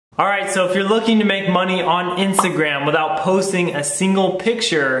Alright, so if you're looking to make money on Instagram without posting a single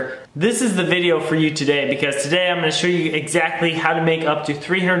picture, this is the video for you today, because today I'm going to show you exactly how to make up to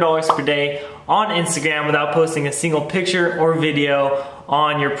 $300 per day on Instagram without posting a single picture or video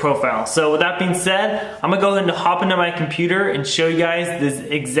on your profile. So with that being said, I'm gonna go ahead and hop into my computer and show you guys this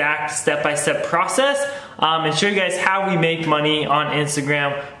exact step-by-step process and show you guys how we make money on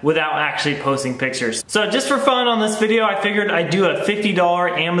Instagram without actually posting pictures. So just for fun on this video, I figured I'd do a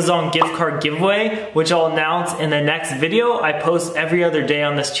 $50 Amazon gift card giveaway, which I'll announce in the next video I post every other day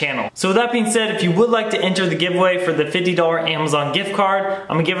on this channel. So with that being said, if you would like to enter the giveaway for the $50 Amazon gift card,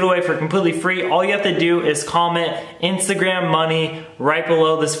 I'm gonna give it away for completely free. All you have to do is comment Instagram money right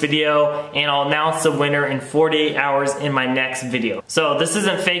below this video, and I'll announce the winner in 48 hours in my next video. So this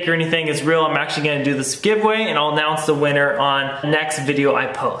isn't fake or anything, it's real. I'm actually gonna do this giveaway and I'll announce the winner on the next video I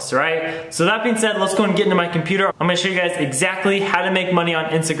post, right? So that being said, let's go and get into my computer. I'm gonna show you guys exactly how to make money on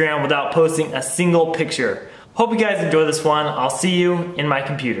Instagram without posting a single picture. Hope you guys enjoy this one. I'll see you in my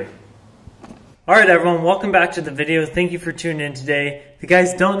computer. Alright everyone, welcome back to the video. Thank you for tuning in today. If you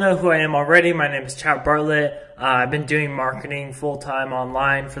guys don't know who I am already, my name is Chad Bartlett. I've been doing marketing full-time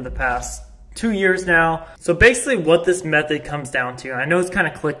online for the past 2 years now. So basically what this method comes down to, I know it's kind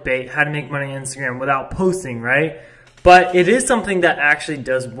of clickbait, how to make money on Instagram without posting, right? But it is something that actually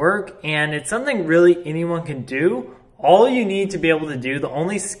does work, and it's something really anyone can do. All you need to be able to do, the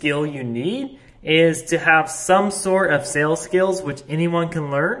only skill you need is to have some sort of sales skills, which anyone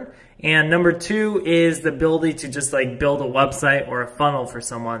can learn. And number two is the ability to just like build a website or a funnel for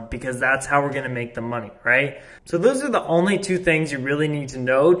someone, because that's how we're gonna make the money, right? So those are the only two things you really need to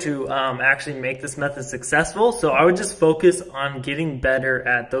know to actually make this method successful. So I would just focus on getting better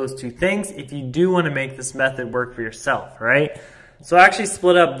at those two things if you do wanna make this method work for yourself, right? So I actually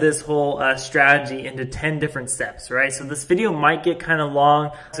split up this whole strategy into 10 different steps, right? So this video might get kind of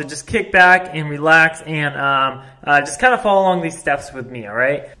long, so just kick back and relax and just kind of follow along these steps with me, all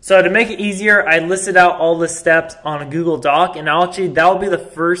right? So to make it easier, I listed out all the steps on a Google Doc, and actually that will be the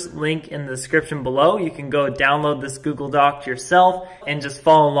first link in the description below. You can go download this Google Doc yourself and just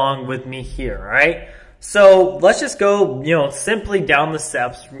follow along with me here, all right? So let's just go, simply down the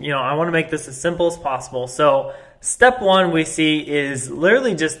steps. I want to make this as simple as possible. So step one we see is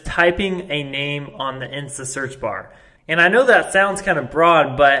literally just typing a name on the Insta search bar. And I know that sounds kind of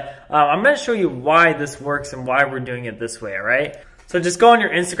broad, but I'm going to show you why this works and why we're doing it this way, all right? So just go on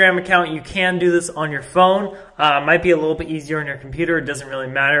your Instagram account. You can do this on your phone. It might be a little bit easier on your computer. It doesn't really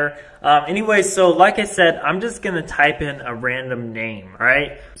matter. Anyway, so like I said, I'm just going to type in a random name, all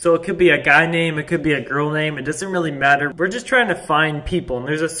right? So it could be a guy name. It could be a girl name. It doesn't really matter. We're just trying to find people. And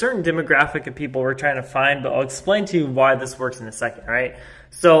there's a certain demographic of people we're trying to find, but I'll explain to you why this works in a second, all right?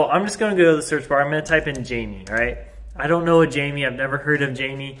 So I'm just going to go to the search bar. I'm going to type in Jamie, all right? I don't know a Jamie. I've never heard of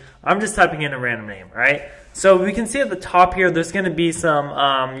Jamie. I'm just typing in a random name, right? So we can see at the top here, there's going to be some,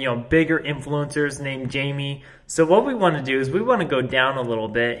 bigger influencers named Jamie. So what we want to do is we want to go down a little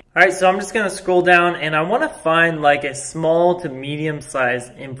bit. All right, so I'm just going to scroll down and I want to find like a small to medium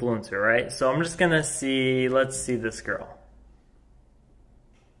sized influencer, right? So I'm just going to see, let's see this girl.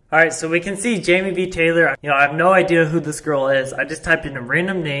 All right, so we can see Jamie V. Taylor. I have no idea who this girl is. I just typed in a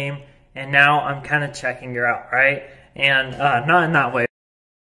random name and now I'm kind of checking her out, right? And not in that way.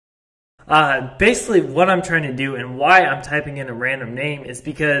 Basically what I'm trying to do and why I'm typing in a random name is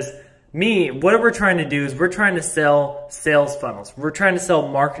because what we're trying to do is we're trying to sell sales funnels. We're trying to sell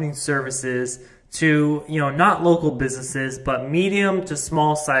marketing services to, not local businesses, but medium to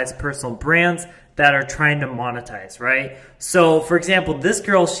small size personal brands that are trying to monetize, right? So for example, this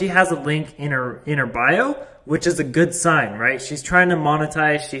girl, she has a link in her bio, which is a good sign, right? She's trying to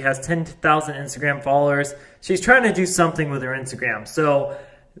monetize. She has 10,000 Instagram followers. She's trying to do something with her Instagram. So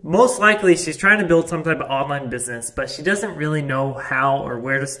most likely she's trying to build some type of online business, but she doesn't really know how or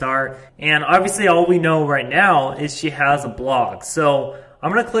where to start. And obviously all we know right now is she has a blog. So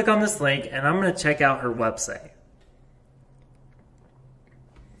I'm going to click on this link and I'm going to check out her website.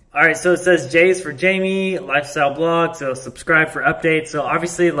 All right, so it says J is for Jamie, lifestyle blog, so subscribe for updates. So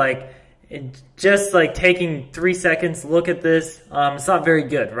obviously just taking 3 seconds to look at this, it's not very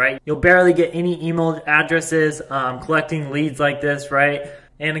good, right? You'll barely get any email addresses collecting leads like this, right?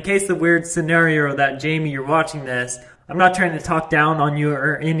 And in case of the weird scenario that Jamie, you're watching this, I'm not trying to talk down on you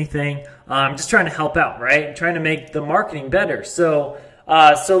or anything. I'm just trying to help out, right? I'm trying to make the marketing better. So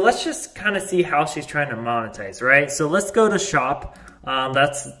let's just kind of see how she's trying to monetize, right? So let's go to shop.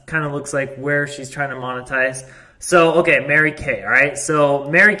 That's kind of looks like where she's trying to monetize. So, okay, Mary Kay, all right? So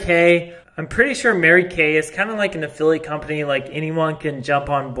Mary Kay, I'm pretty sure Mary Kay is kind of like an affiliate company, like anyone can jump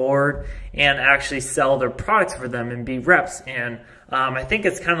on board and actually sell their products for them and be reps. And I think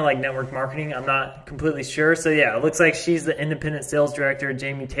it's kind of like network marketing. I'm not completely sure. So yeah, it looks like she's the independent sales director,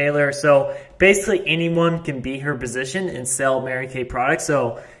 Jamie Taylor. So basically anyone can be her position and sell Mary Kay products.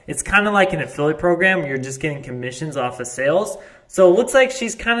 So it's kind of like an affiliate program where you're just getting commissions off of sales. So it looks like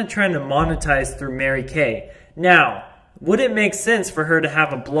she's kind of trying to monetize through Mary Kay. Now, would it make sense for her to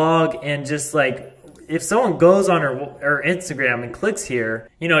have a blog and just like, if someone goes on her Instagram and clicks here,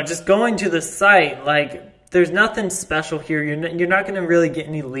 you know, just going to the site, like, there's nothing special here. You're not going to really get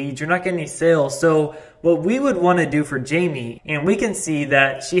any leads. You're not getting any sales. So what we would want to do for Jamie, and we can see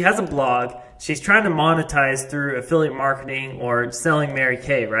that she has a blog. She's trying to monetize through affiliate marketing or selling Mary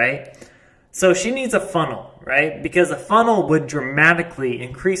Kay, right? So she needs a funnel, right? Because a funnel would dramatically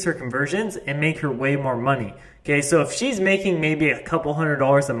increase her conversions and make her way more money. Okay, so if she's making maybe a couple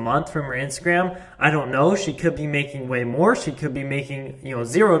 $100s a month from her Instagram, I don't know. She could be making way more. She could be making, you know,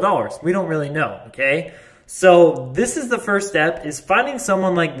 $0. We don't really know, okay? So this is the first step, is finding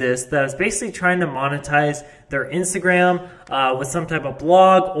someone like this that is basically trying to monetize their Instagram with some type of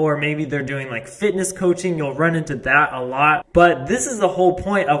blog, or maybe they're doing like fitness coaching. You'll run into that a lot. But this is the whole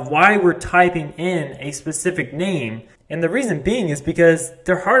point of why we're typing in a specific name. And the reason being is because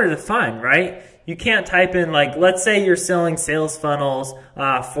they're harder to find, right? You can't type in, like, let's say you're selling sales funnels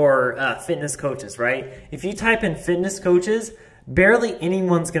for fitness coaches, right? If you type in fitness coaches, barely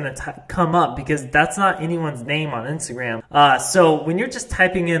anyone's going to come up because that's not anyone's name on Instagram. So when you're just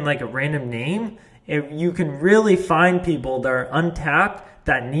typing in like a random name, you can really find people that are untapped,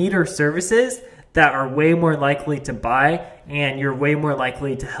 that need our services, that are way more likely to buy, and you're way more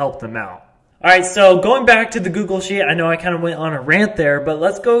likely to help them out. All right, so going back to the Google Sheet, I know I kind of went on a rant there, but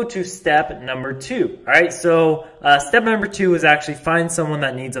let's go to step number 2. All right, so step number 2 is actually find someone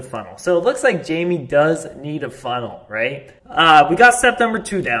that needs a funnel. So it looks like Jamie does need a funnel, right? We got step number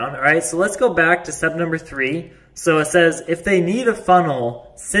 2 down, all right? So let's go back to step number 3. So it says, if they need a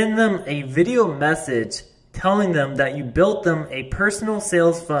funnel, send them a video message telling them that you built them a personal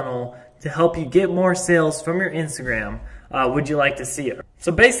sales funnel to help you get more sales from your Instagram. Would you like to see it?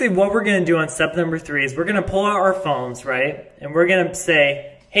 So basically what we're going to do on step number 3 is we're going to pull out our phones, right? And we're going to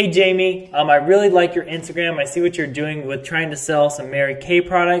say, hey Jamie, I really like your Instagram. I see what you're doing with trying to sell some Mary Kay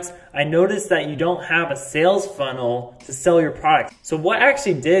products. I noticed that you don't have a sales funnel to sell your product. So what I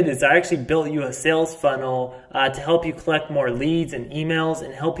actually did is I actually built you a sales funnel to help you collect more leads and emails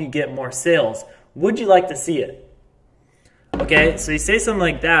and help you get more sales. Would you like to see it? Okay, so you say something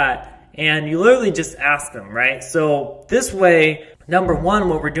like that, and you literally just ask them, right? So this way, number 1,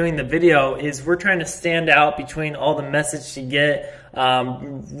 what we're doing in the video is we're trying to stand out between all the messages you get,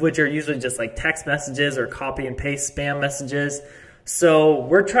 which are usually just like text messages or copy and paste spam messages. So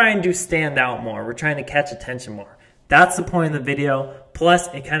we're trying to stand out more. We're trying to catch attention more. That's the point of the video. Plus,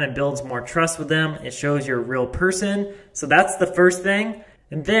 it kind of builds more trust with them. It shows you're a real person. So that's the first thing.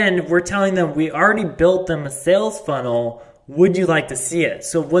 And then we're telling them we already built them a sales funnel. Would you like to see it?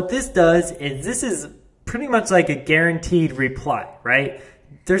 So what this does is this is pretty much like a guaranteed reply, right?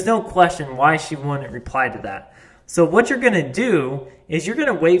 There's no question why she wouldn't reply to that. So what you're going to do is you're going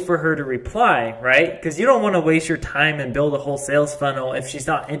to wait for her to reply, right? Because you don't want to waste your time and build a whole sales funnel if she's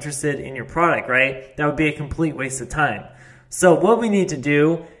not interested in your product, right? That would be a complete waste of time. So what we need to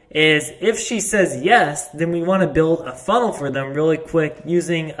do is if she says yes, then we want to build a funnel for them really quick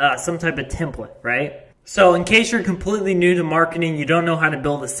using some type of template, right? So in case you're completely new to marketing, you don't know how to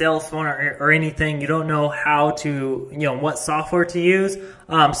build a sales funnel or anything, you don't know how to, what software to use.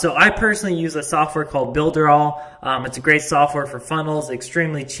 So I personally use a software called Builderall. It's a great software for funnels,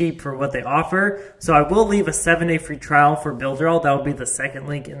 extremely cheap for what they offer. So I will leave a 7-day free trial for Builderall. That will be the second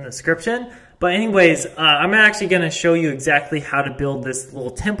link in the description. But anyways, I'm actually going to show you exactly how to build this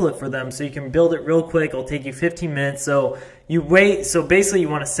little template for them so you can build it real quick. It'll take you 15 minutes. So you wait. So basically you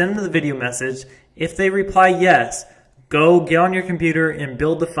want to send them the video message. If they reply yes, go get on your computer and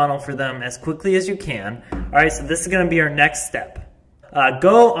build the funnel for them as quickly as you can. All right, so this is going to be our next step.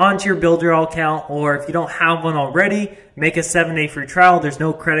 Go onto your Builderall account, or if you don't have one already, make a 7-day free trial. There's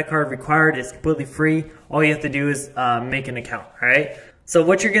no credit card required. It's completely free. All you have to do is make an account, all right? So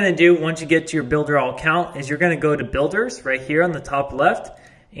what you're going to do once you get to your Builderall account is you're going to go to Builders right here on the top left,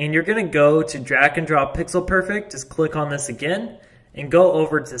 and you're going to go to Drag and Drop Pixel Perfect. Just click on this again and go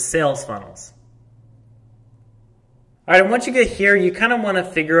over to Sales Funnels. All right, and once you get here, you kind of want to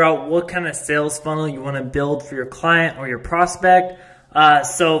figure out what kind of sales funnel you want to build for your client or your prospect.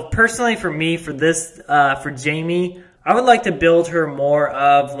 So personally for me, for this, for Jamie, I would like to build her more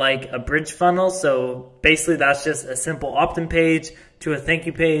of like a bridge funnel. So basically that's just a simple opt-in page to a thank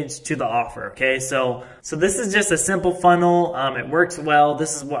you page to the offer. Okay, so this is just a simple funnel. It works well.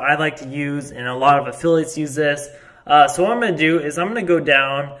 This is what I like to use, and a lot of affiliates use this. So what I'm going to do is I'm going to go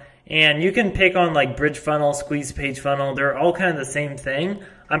down, and you can pick on like bridge funnel, squeeze page funnel. They're all kind of the same thing.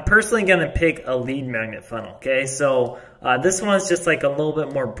 I'm personally going to pick a lead magnet funnel. Okay, so this one's just like a little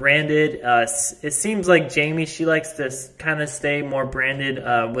bit more branded. It seems like Jamie, she likes to kind of stay more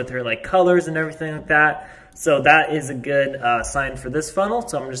branded with her like colors and everything like that. So that is a good sign for this funnel.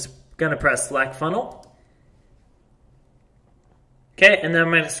 So I'm just going to press select funnel. Okay, and then I'm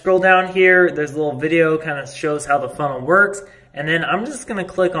going to scroll down here. There's a little video, kind of shows how the funnel works. And then I'm just going to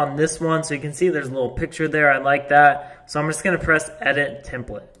click on this one so you can see there's a little picture there. I like that. So I'm just going to press edit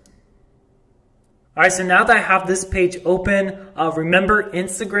template. All right, so now that I have this page open, remember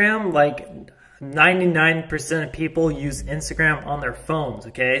Instagram, like 99% of people use Instagram on their phones,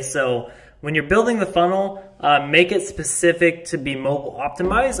 okay? So when you're building the funnel, make it specific to be mobile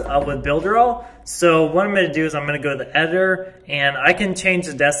optimized with Builderall. So what I'm going to do is I'm going to go to the editor, and I can change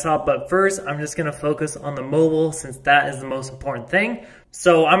the desktop, but first I'm just going to focus on the mobile since that is the most important thing.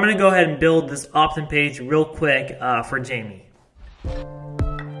 So I'm going to go ahead and build this opt-in page real quick for Jamie.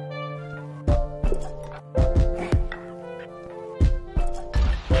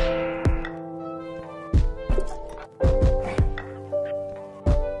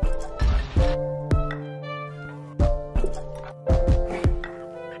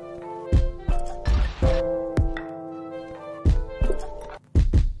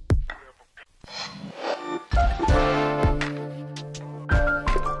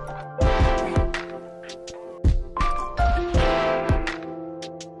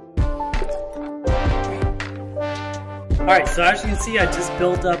 Alright, so as you can see, I just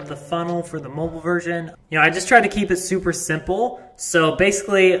built up the funnel for the mobile version. You know, I just tried to keep it super simple. So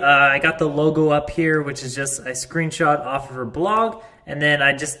basically, I got the logo up here, which is just a screenshot off of her blog. And then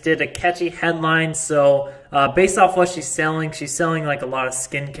I just did a catchy headline. So based off what she's selling like a lot of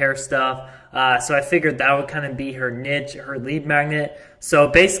skincare stuff. So I figured that would kind of be her niche, her lead magnet. So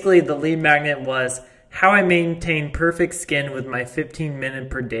basically, the lead magnet was how I maintain perfect skin with my 15-minute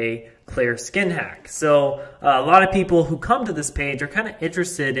per day clear skin hack. So a lot of people who come to this page are kind of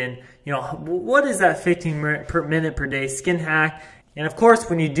interested in, you know, what is that 15-minute per day skin hack? And of course,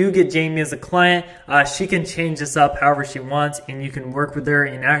 when you do get Jamie as a client, she can change this up however she wants, and you can work with her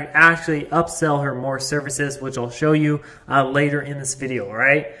and actually upsell her more services, which I'll show you later in this video, all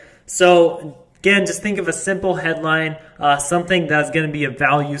right? So again, just think of a simple headline, something that's going to be of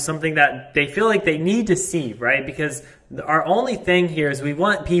value, something that they feel like they need to see, right? Because our only thing here is we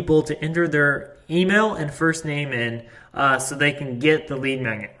want people to enter their email and first name in so they can get the lead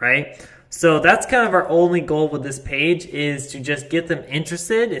magnet, right? So that's kind of our only goal with this page, is to just get them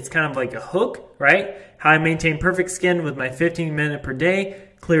interested. It's kind of like a hook, right? How I maintain perfect skin with my 15-minute per day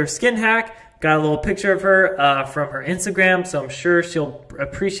clear skin hack. Got a little picture of her from her Instagram, so I'm sure she'll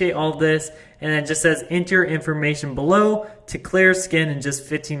appreciate all of this. And it just says, enter your information below to clear skin in just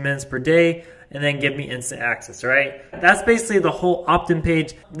 15 minutes per day, and then give me instant access, right? That's basically the whole opt-in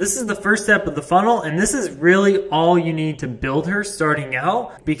page. This is the first step of the funnel, and this is really all you need to build her starting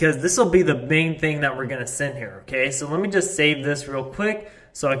out, because this will be the main thing that we're gonna send here, okay? So let me just save this real quick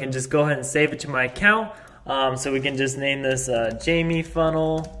so I can just go ahead and save it to my account. So we can just name this Jamie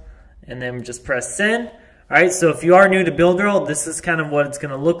funnel, and then just press send. All right, so if you are new to Builderall, this is kind of what it's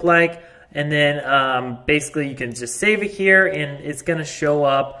gonna look like. And then basically you can just save it here, and it's gonna show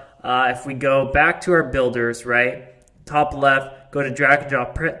up. If we go back to our builders, right, top left, go to drag and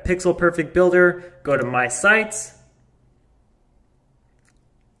drop Pixel Perfect Builder, go to My Sites.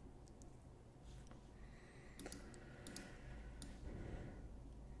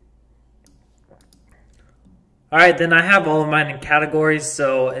 All right, then I have all of mine in categories,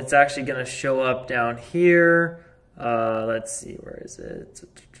 so it's actually gonna show up down here. Let's see, where is it?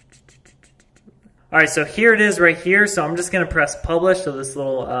 All right, so here it is right here. So I'm just gonna press publish. So this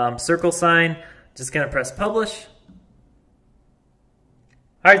little circle sign, just gonna press publish.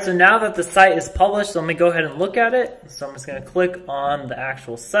 All right, so now that the site is published, let me go ahead and look at it. So I'm just gonna click on the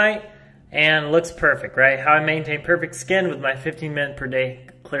actual site, and it looks perfect, right? How I maintain perfect skin with my 15-minute per day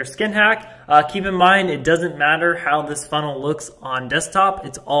clear skin hack. Keep in mind, it doesn't matter how this funnel looks on desktop.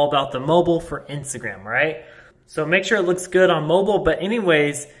 It's all about the mobile for Instagram, right? So make sure it looks good on mobile. But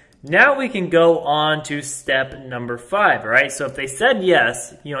anyways, now we can go on to step number 5, right? So if they said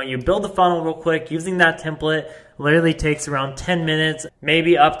yes, you know, you build the funnel real quick using that template. Literally takes around 10 minutes,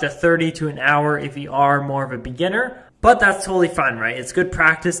 maybe up to 30 to an hour if you are more of a beginner. But that's totally fine, right? It's good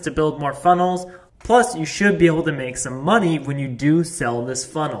practice to build more funnels. Plus, you should be able to make some money when you do sell this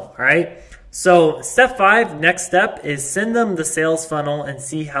funnel, all right? So step 5, next step is send them the sales funnel and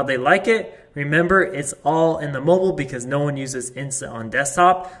see how they like it. Remember, it's all in the mobile because no one uses Insta on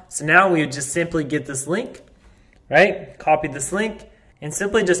desktop. So now we would just simply get this link, right? Copy this link and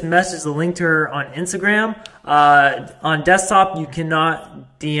simply just message the link to her on Instagram. On desktop, you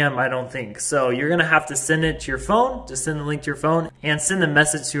cannot DM, I don't think. So you're gonna have to send it to your phone, just send the link to your phone and send the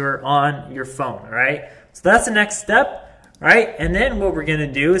message to her on your phone, all right? So that's the next step. Right, and then what we're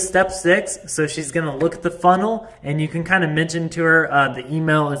gonna do is step 6. So she's gonna look at the funnel, and you can kind of mention to her the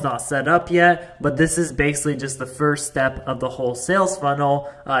email is not set up yet, but this is basically just the first step of the whole sales funnel,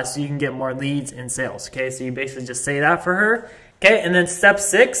 so you can get more leads and sales. Okay, so you basically just say that for her. Okay, and then step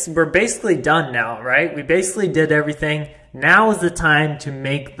 6, we're basically done now, right? We basically did everything. Now is the time to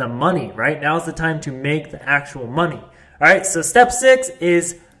make the money, right? Now is the time to make the actual money. All right, so step 6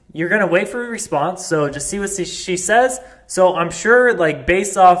 is you're gonna wait for a response, so just see what she says. So I'm sure, like,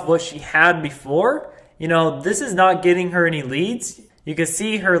 based off what she had before, you know, this is not getting her any leads. You can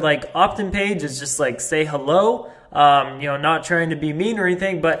see her, like, opt-in page is just like, say hello, you know, not trying to be mean or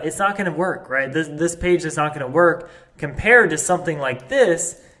anything, but it's not gonna work, right? This page is not gonna work compared to something like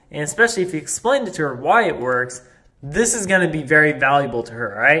this, and especially if you explained it to her why it works, this is gonna be very valuable to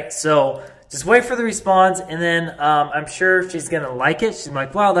her, right? So just wait for the response, and then I'm sure she's gonna like it. She's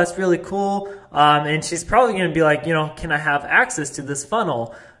like, wow, that's really cool. And she's probably gonna be like, you know, can I have access to this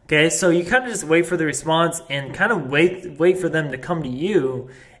funnel? Okay, so you kind of just wait for the response and kind of wait for them to come to you.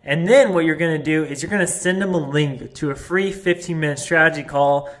 And then what you're gonna do is you're gonna send them a link to a free 15-minute strategy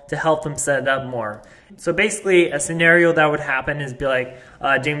call to help them set it up more. So basically, a scenario that would happen is be like,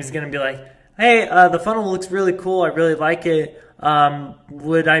 Jamie's gonna be like, hey, the funnel looks really cool. I really like it.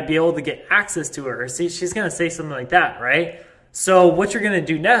 Would I be able to get access to her? See, she's going to say something like that, right? So what you're going to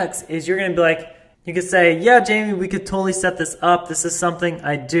do next is you're going to be like, you could say, yeah, Jamie, we could totally set this up. This is something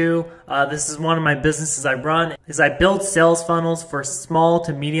I do. This is one of my businesses I run, is I build sales funnels for small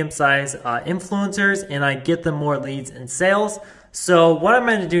to medium-sized influencers, and I get them more leads and sales. So what I'm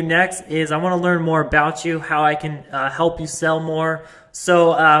going to do next is I want to learn more about you, how I can help you sell more.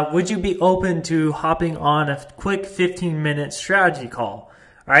 So would you be open to hopping on a quick 15-minute strategy call?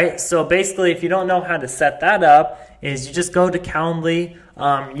 All right, so basically if you don't know how to set that up, is you just go to Calendly.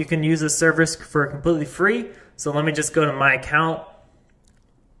 You can use this service for completely free. So let me just go to my account.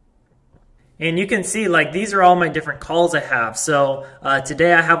 And you can see, like, these are all my different calls I have. So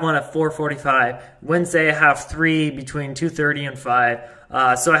today I have one at 4:45. Wednesday I have 3 between 2:30 and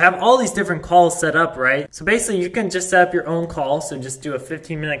 5. So I have all these different calls set up, right? So basically you can just set up your own call. So just do a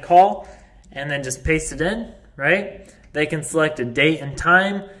 15-minute call and then just paste it in, right? They can select a date and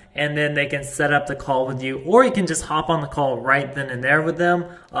time, and then they can set up the call with you, or you can just hop on the call right then and there with them,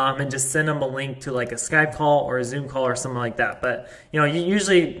 and just send them a link to like a Skype call or a Zoom call or something like that. But you know,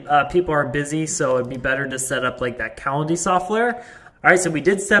 usually people are busy, so it'd be better to set up like that Calendly software. All right, so we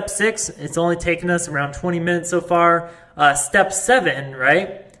did step 6. It's only taken us around 20 minutes so far. Step 7,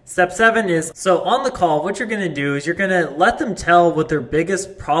 right? Step 7 is, so on the call, what you're gonna do is you're gonna let them tell what their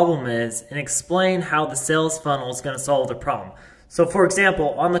biggest problem is and explain how the sales funnel is gonna solve the problem. So for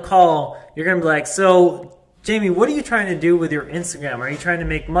example, on the call, you're gonna be like, so Jamie, what are you trying to do with your Instagram? Are you trying to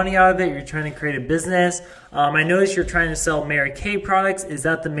make money out of it? You're trying to create a business? I noticed you're trying to sell Mary Kay products. Is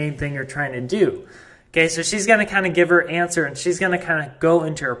that the main thing you're trying to do? Okay, so she's gonna kind of give her answer, and she's gonna kind of go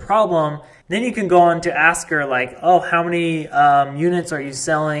into her problem. Then you can go on to ask her like, oh, how many units are you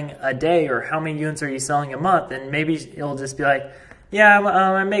selling a day, or how many units are you selling a month? And maybe it'll just be like, yeah,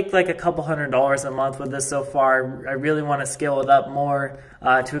 I make like a couple $100s a month with this so far. I really want to scale it up more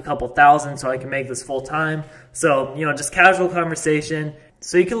to a couple thousand so I can make this full time. So, you know, just casual conversation.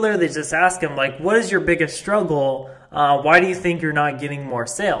 So you can literally just ask them like, what is your biggest struggle? Why do you think you're not getting more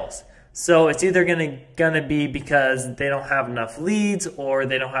sales? So it's either gonna be because they don't have enough leads, or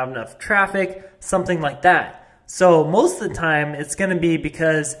they don't have enough traffic, something like that. So most of the time it's gonna be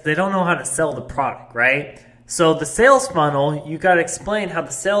because they don't know how to sell the product, right? So the sales funnel, you got to explain how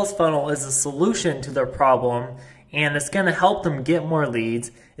the sales funnel is a solution to their problem, and it's going to help them get more leads.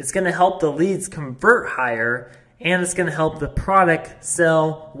 It's going to help the leads convert higher, and it's going to help the product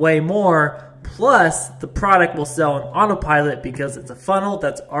sell way more. Plus, the product will sell on autopilot because it's a funnel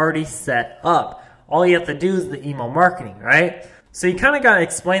that's already set up. All you have to do is the email marketing, right? So you kind of got to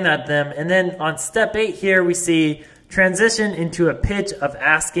explain that to them. And then on step 8 here, we see transition into a pitch of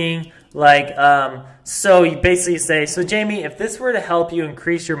asking, like, so you basically say, so Jamie, if this were to help you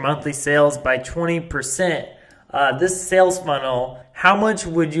increase your monthly sales by 20%, this sales funnel, how much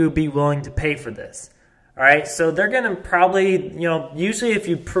would you be willing to pay for this? All right, so they're gonna probably, you know, usually if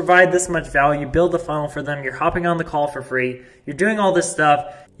you provide this much value, build a funnel for them, you're hopping on the call for free, you're doing all this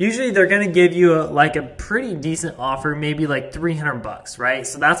stuff, usually they're gonna give you like a pretty decent offer, maybe like $300, right?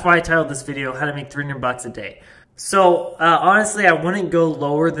 So that's why I titled this video, how to make $300 a day. So honestly, I wouldn't go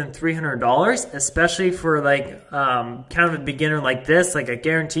lower than $300, especially for like kind of a beginner like this. Like I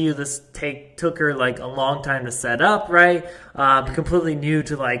guarantee you this took her like a long time to set up, right? Completely new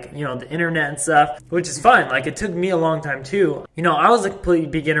to like, you know, the internet and stuff, which is fine. Like it took me a long time too. You know, I was a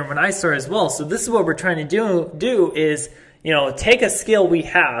complete beginner when I started as well. So this is what we're trying to do is, you know, take a skill we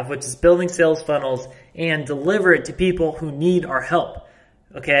have, which is building sales funnels, and deliver it to people who need our help.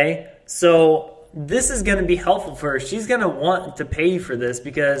 Okay? So this is going to be helpful for her. She's going to want to pay you for this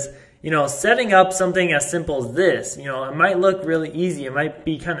because, you know, setting up something as simple as this, you know, it might look really easy. It might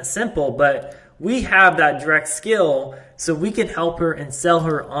be kind of simple, but we have that direct skill so we can help her and sell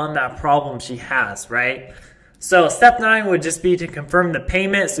her on that problem she has, right? So step 9 would just be to confirm the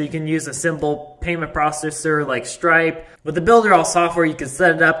payment. So you can use a simple payment processor like Stripe. With the Builderall software, you can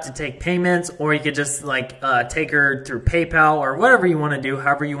set it up to take payments, or you could just like take her through PayPal or whatever you want to do,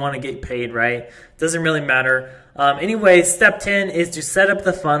 however you want to get paid, right? Doesn't really matter. Anyway, step 10 is to set up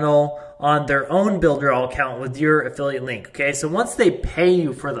the funnel on their own Builderall account with your affiliate link. Okay, so once they pay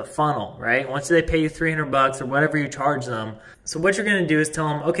you for the funnel, right? Once they pay you $300 or whatever you charge them, so what you're going to do is tell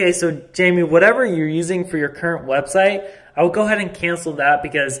them, okay, so Jamie, whatever you're using for your current website, I will go ahead and cancel that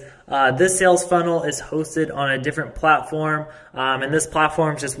because this sales funnel is hosted on a different platform, and this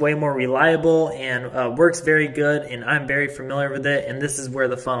platform is just way more reliable and works very good, and I'm very familiar with it, and this is where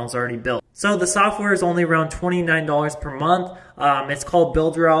the funnel's already built. So the software is only around $29 per month. It's called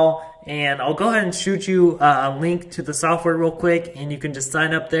Builderall, and I'll go ahead and shoot you a link to the software real quick, and you can just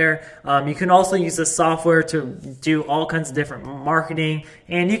sign up there. You can also use the software to do all kinds of different marketing,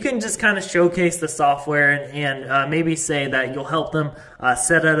 and you can just kind of showcase the software and maybe say that you'll help them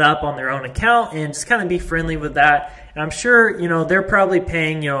set it up on their own account and just kind of be friendly with that. And I'm sure, you know, they're probably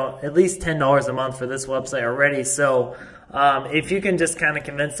paying, you know, at least $10 a month for this website already. So if you can just kind of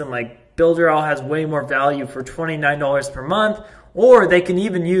convince them like Builderall has way more value for $29 per month, or they can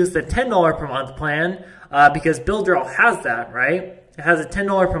even use the $10 per month plan because Builderall has that, right? It has a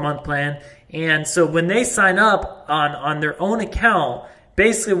 $10 per month plan. And so when they sign up on their own account,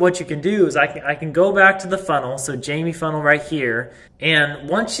 basically what you can do is I can go back to the funnel, so Jamie funnel right here, and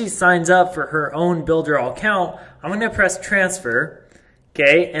once she signs up for her own Builderall account, I'm going to press transfer,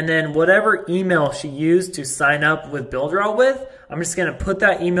 okay, and then whatever email she used to sign up with Builderall with, I'm just going to put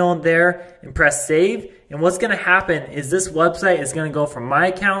that email in there and press save. And what's going to happen is this website is going to go from my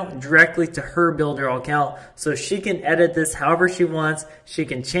account directly to her Builderall account, so she can edit this however she wants. She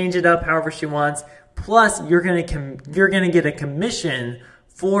can change it up however she wants. Plus, you're going to get a commission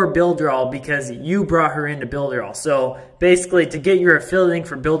for Builderall because you brought her into Builderall. So basically, to get your affiliate link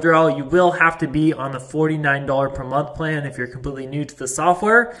for Builderall, you will have to be on the $49 per month plan if you're completely new to the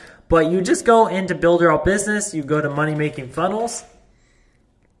software. But you just go into Builderall Business, you go to Money Making Funnels,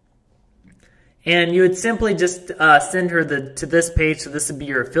 and you would simply just send her to this page. So this would be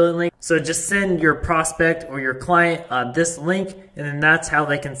your affiliate link. So just send your prospect or your client this link, and then that's how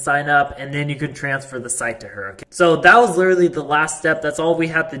they can sign up, and then you can transfer the site to her. Okay? So that was literally the last step. That's all we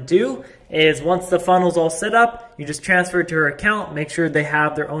have to do is once the funnel's all set up, you just transfer it to her account, make sure they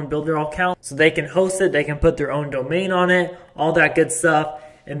have their own Builderall account so they can host it, they can put their own domain on it, all that good stuff.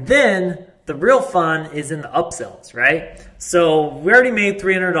 And then the real fun is in the upsells, right? So we already made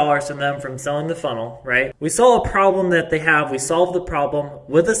 $300 from them from selling the funnel, right? We saw a problem that they have. We solved the problem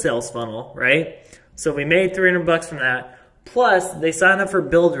with a sales funnel, right? So we made $300 from that. Plus, they signed up for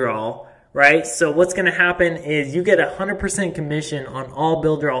Builderall, right? So what's going to happen is you get 100% commission on all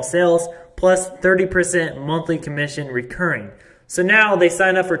Builderall sales, plus 30% monthly commission recurring. So now they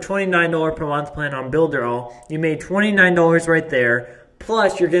signed up for $29 per month plan on Builderall. You made $29 right there.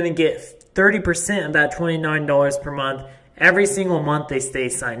 Plus, you're going to get 30% of that $29 per month every single month they stay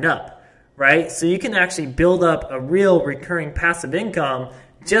signed up, right? So you can actually build up a real recurring passive income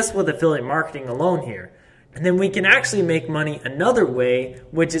just with affiliate marketing alone here. And then we can actually make money another way,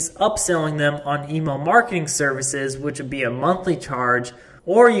 which is upselling them on email marketing services, which would be a monthly charge,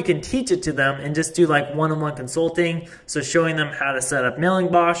 or you can teach it to them and just do like one-on-one consulting. So showing them how to set up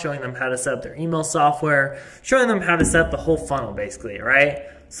MailingBoss, showing them how to set up their email software, showing them how to set up the whole funnel basically, right?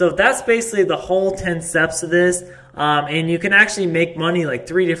 So that's basically the whole 10 steps of this. And you can actually make money like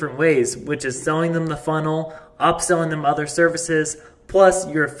 3 different ways, which is selling them the funnel, upselling them other services, plus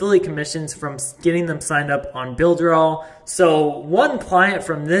your affiliate commissions from getting them signed up on Builderall. So one client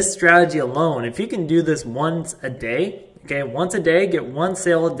from this strategy alone, if you can do this once a day, okay, once a day, get 1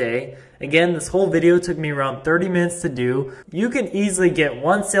 sale a day. Again, this whole video took me around 30 minutes to do. You can easily get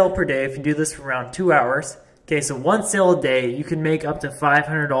 1 sale per day if you do this for around 2 hours. Okay, so 1 sale a day, you can make up to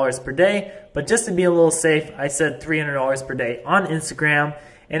 $500 per day. But just to be a little safe, I said $300 per day on Instagram.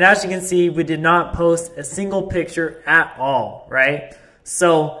 And as you can see, we did not post a single picture at all, right?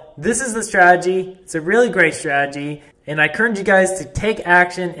 So this is the strategy. It's a really great strategy. And I encourage you guys to take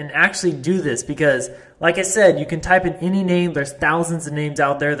action and actually do this because, like I said, you can type in any name. There's thousands of names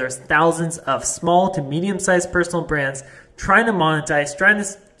out there. There's thousands of small to medium-sized personal brands trying to monetize, trying to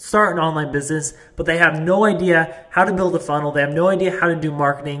start an online business, but they have no idea how to build a funnel. They have no idea how to do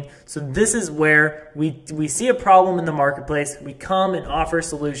marketing. So this is where we see a problem in the marketplace. We come and offer a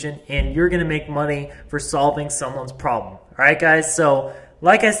solution, and you're going to make money for solving someone's problem. All right, guys? So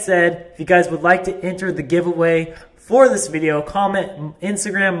like I said, if you guys would like to enter the giveaway for this video, comment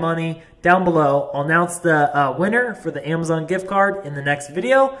Instagram money down below. I'll announce the winner for the Amazon gift card in the next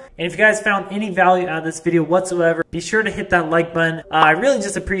video. And if you guys found any value out of this video whatsoever, be sure to hit that like button. I really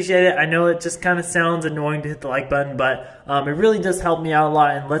just appreciate it. I know it just kind of sounds annoying to hit the like button, but it really does help me out a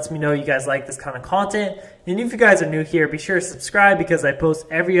lot and lets me know you guys like this kind of content. And if you guys are new here, be sure to subscribe because I post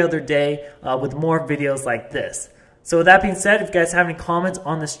every other day with more videos like this. So with that being said, if you guys have any comments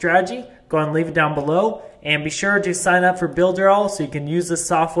on this strategy, go ahead and leave it down below. And be sure to sign up for Builderall so you can use this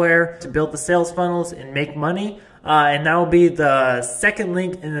software to build the sales funnels and make money. And that will be the second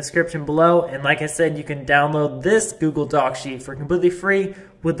link in the description below. And like I said, you can download this Google Doc sheet for completely free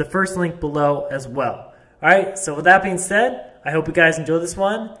with the first link below as well. All right, so with that being said, I hope you guys enjoyed this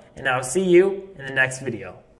one, and I'll see you in the next video.